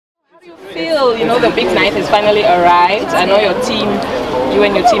Feel, you know, the big night has finally arrived. I know you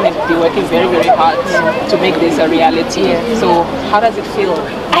and your team have been working very, very hard to make this a reality. So how does it feel?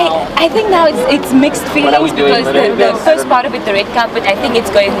 I think now it's mixed feelings because the first part of it, the red carpet, I think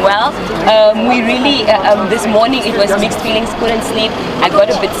it's going well. We really, this morning it was mixed feelings, couldn't sleep. I got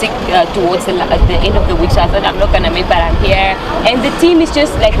a bit sick towards the end of the week, so I thought I'm not going to make, but I'm here. And the team is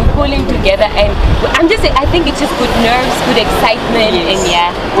just like, we're pulling together, and I think it's just good nerves, good excitement, and yeah.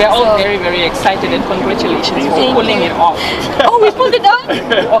 We're all very, very excited, and congratulations for pulling it off. Oh, we pulled it off?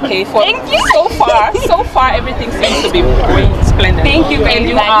 Okay, thank you. So far everything seems to be going splendid. Thank you very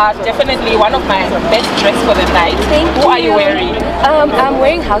much. You are definitely one of my best dressed for the night. Who are you wearing? I'm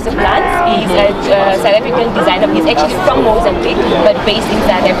wearing House of Plants. He's a South African designer. He's actually from Mozambique, but based in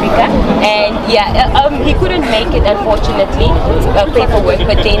South Africa. And yeah, he couldn't make it, unfortunately, paperwork,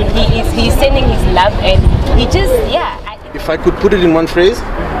 but then he's sending his love, and he just, yeah. If I could put it in one phrase,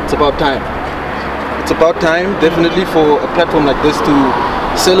 it's about time. It's about time, definitely, for a platform like this to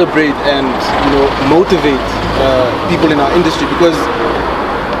celebrate and, you know, motivate people in our industry, because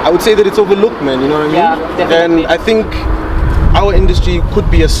I would say that it's overlooked, man, you know what I mean? Yeah, definitely. And I think our industry could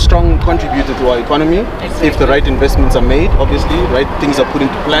be a strong contributor to our economy if the right investments are made, obviously, right things are put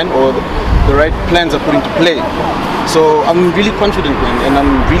into plan, or the right plans are put into play. So I'm really confident, man, and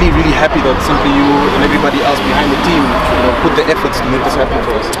I'm really, really happy that simply you and everybody else behind the team, you know, put the efforts to make this happen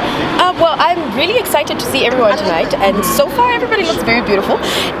for us. Well, I'm really excited to see everyone tonight, and so far everybody looks very beautiful.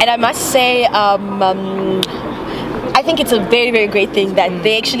 And I must say, I think it's a very, very great thing that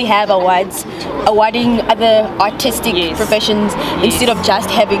they actually have awards awarding other artistic professions instead of just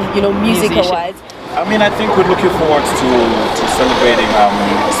having, you know, music awards. I mean, I think we're looking forward to celebrating,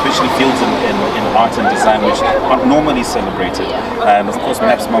 especially fields in art and design, which aren't normally celebrated. And of course,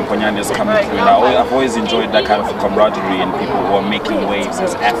 perhaps Mamponyane is coming through now. I've always enjoyed that kind of camaraderie and people who are making waves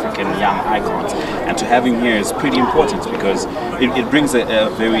as African young icons. And to have him here is pretty important, because it brings a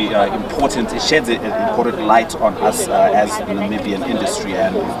very important, it sheds an important light on us as the Namibian industry,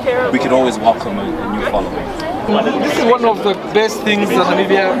 and we could always welcome a new following. This is one of the best things that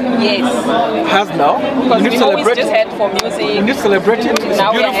Namibia has now. Because we always just had for music. You need to celebrate it. It's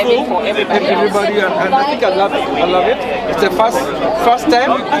now beautiful. We are having for everybody and I think I love it. It's the first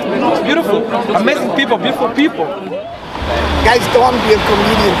time. It's beautiful. Amazing people, beautiful people. Guys, don't want to be a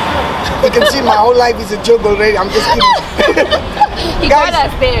comedian. You can see my whole life is a joke already. I'm just kidding. Guys,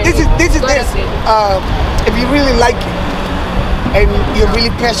 this is this. If you really like it and you're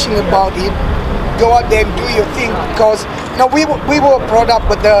really passionate about it, go out there and do your thing, because you know, we were brought up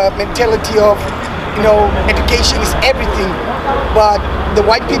with the mentality of, you know, education is everything, but the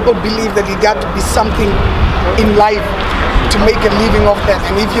white people believe that you got to be something in life to make a living off that.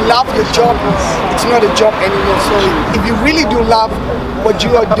 And if you love your job, it's not a job anymore. So if you really do love what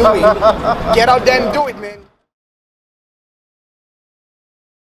you are doing, get out there and do it.